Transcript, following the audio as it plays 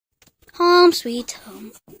Home sweet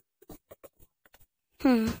home.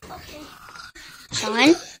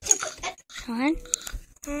 Sean? Sean?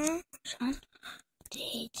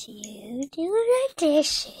 Did you do the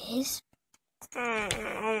dishes? Oh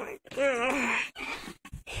my god.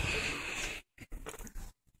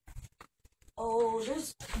 Oh,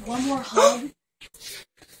 there's one more hug.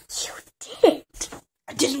 You did.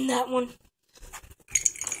 I did in that one.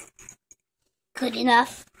 Good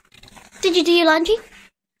enough. Did you do your laundry?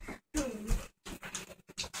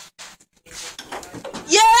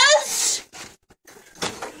 Yes!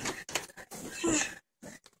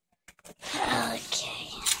 Okay.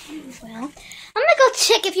 Well, I'm gonna go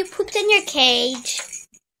check if you pooped in your cage.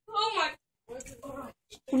 Oh my.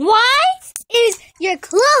 Why is your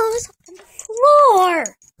clothes on the floor?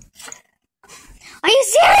 Are you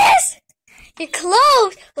serious? Your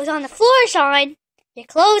clothes was on the floor, Sean. Your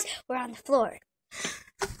clothes were on the floor.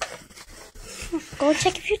 Go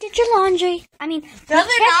check if you did your laundry. I mean, No, they're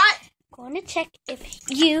not. Going to check if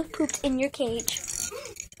you pooped in your cage.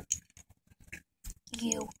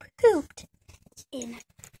 You pooped in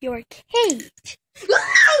your cage.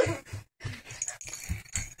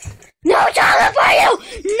 No chocolate for you!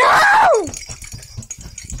 No!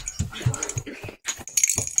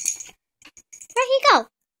 Where'd he go?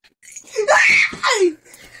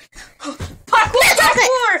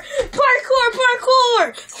 Parkour!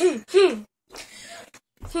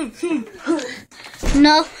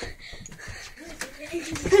 No.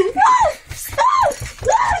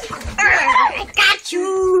 I got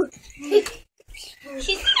you.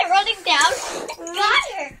 She's kind of running down. Got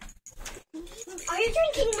her. Are you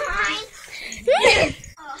drinking mine?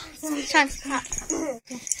 Sean, stop.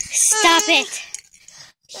 Stop it.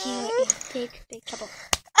 You're in big trouble.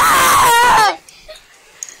 Ah!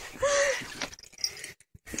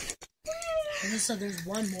 So there's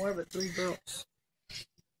one more, but 3 girls.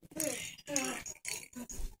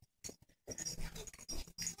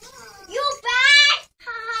 You bad!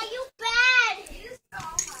 Hi, you bad!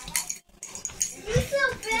 You so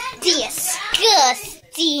bad!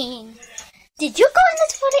 Disgusting! Did you go in the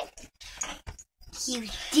toilet? You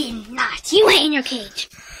did not. You ain't in your cage.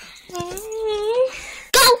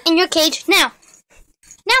 Go in your cage now.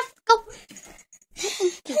 Now, go.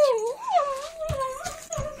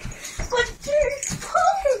 But there's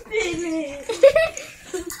poop in it.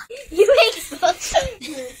 You ain't supposed to.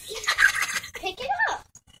 Pick it up.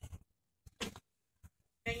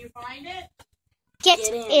 Can you find it? Get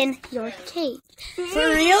in your cage. For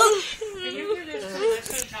real? Can you do this? I'm going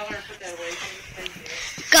to tell her to put that away. Thank you.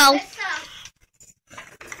 Go.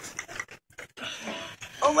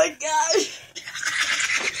 Oh my gosh.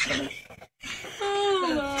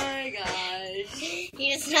 Oh my gosh.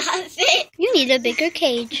 He does not fit. You need a bigger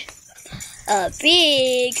cage. A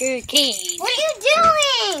bigger cage. What are you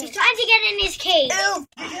doing? He's trying to get in his cage. Ew.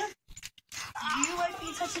 You might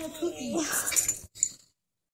be touching a poopy.